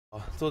I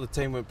thought the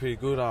team went pretty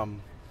good.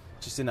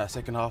 Just in that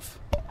second half,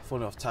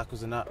 falling off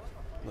tackles and that.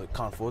 Like,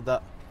 can't afford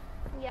that.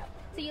 Yep.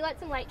 So you let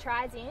some late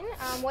tries in.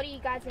 What do you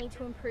guys need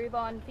to improve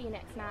on for your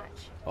next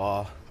match?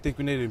 I think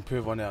we need to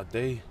improve on our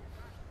D.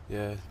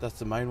 Yeah, that's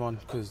the main one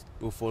because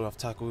we're falling off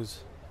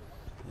tackles.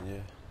 Yeah.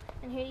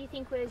 And who do you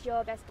think was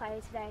your best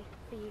player today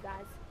for you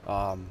guys?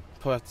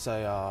 Probably have to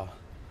say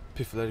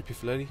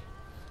Piffaletti.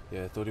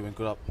 Yeah, thought he went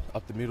good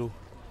up the middle.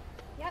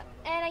 Yep.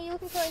 And are you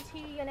looking forward to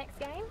your next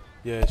game?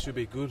 Yeah, it should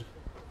be good.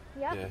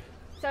 Yep. Yeah.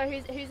 So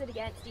who's it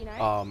against, do you know?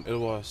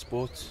 Illawarra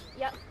Sports.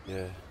 Yep.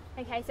 Yeah.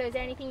 Okay, so is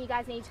there anything you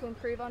guys need to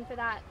improve on for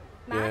that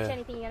match? Yeah.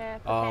 Anything you're going to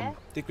prepare? I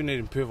think we need to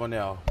improve on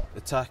our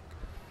attack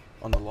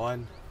on the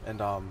line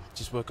and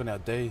just work on our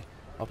D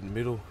up in the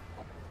middle.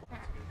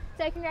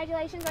 So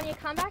congratulations on your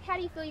comeback. How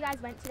do you feel you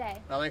guys went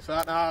today? Thanks for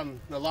that.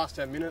 The last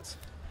 10 minutes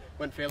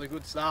went fairly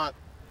good start.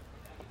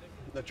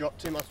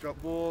 Too much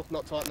drop ball,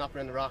 not tighten up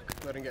around the ruck,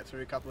 letting get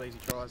through a couple of easy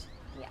tries.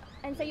 Yeah.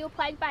 And so you're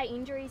plagued by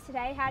injuries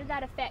today. How did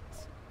that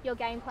affect your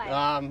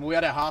gameplay? We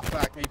had our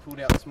halfback, he pulled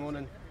out this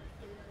morning.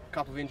 A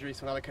couple of injuries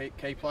from other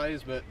key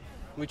players, but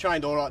we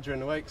trained all right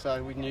during the week,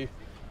 so we knew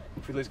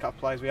if we lose a couple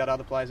of players, we had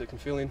other players that can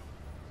fill in.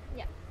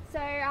 Yeah. So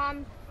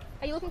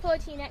are you looking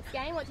forward to your next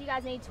game? What do you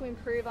guys need to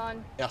improve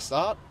on? Our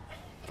start,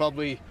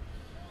 probably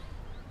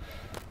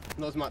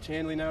not as much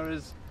handling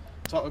errors.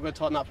 We've got to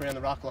tighten up around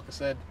the ruck, like I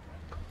said,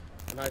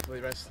 and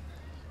hopefully the rest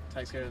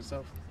takes care of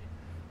itself.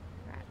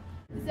 Right.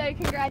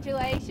 So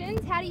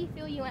congratulations. How do you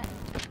feel you went?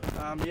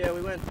 Yeah,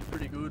 we went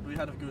pretty good. We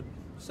had a good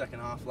second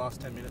half. Last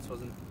 10 minutes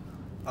wasn't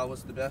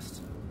the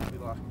best. We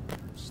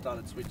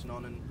started switching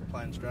on and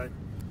playing straight.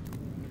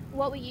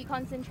 What were you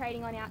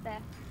concentrating on out there?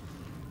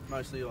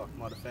 Mostly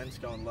my defence,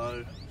 going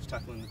low, just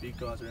tackling the big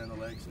guys around the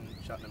legs and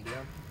shutting them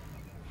down.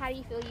 How do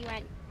you feel you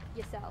went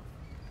yourself?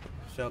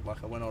 Felt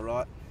like I went all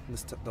right in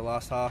the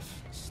last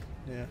half.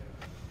 Yeah. Is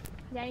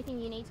there anything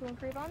you need to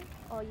improve on,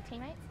 or your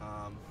teammates?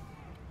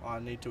 I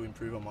need to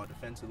improve on my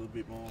defence a little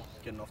bit more,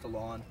 getting off the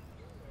line.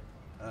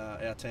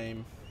 Our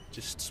team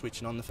just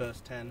switching on the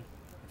first 10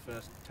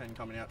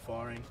 coming out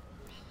firing.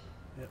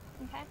 Yep.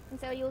 Okay, and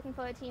so are you looking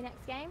forward to your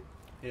next game?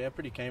 Yeah,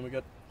 pretty keen. We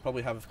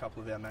probably have a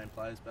couple of our main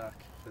players back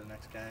for the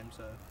next game.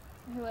 So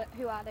Who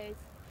are those?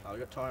 we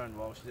got Tyrone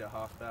Walsh, she's our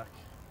halfback.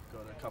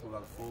 Got a couple of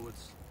other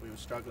forwards. We were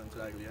struggling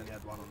today. We only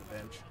had one on the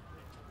bench.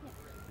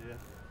 Yeah. Yeah.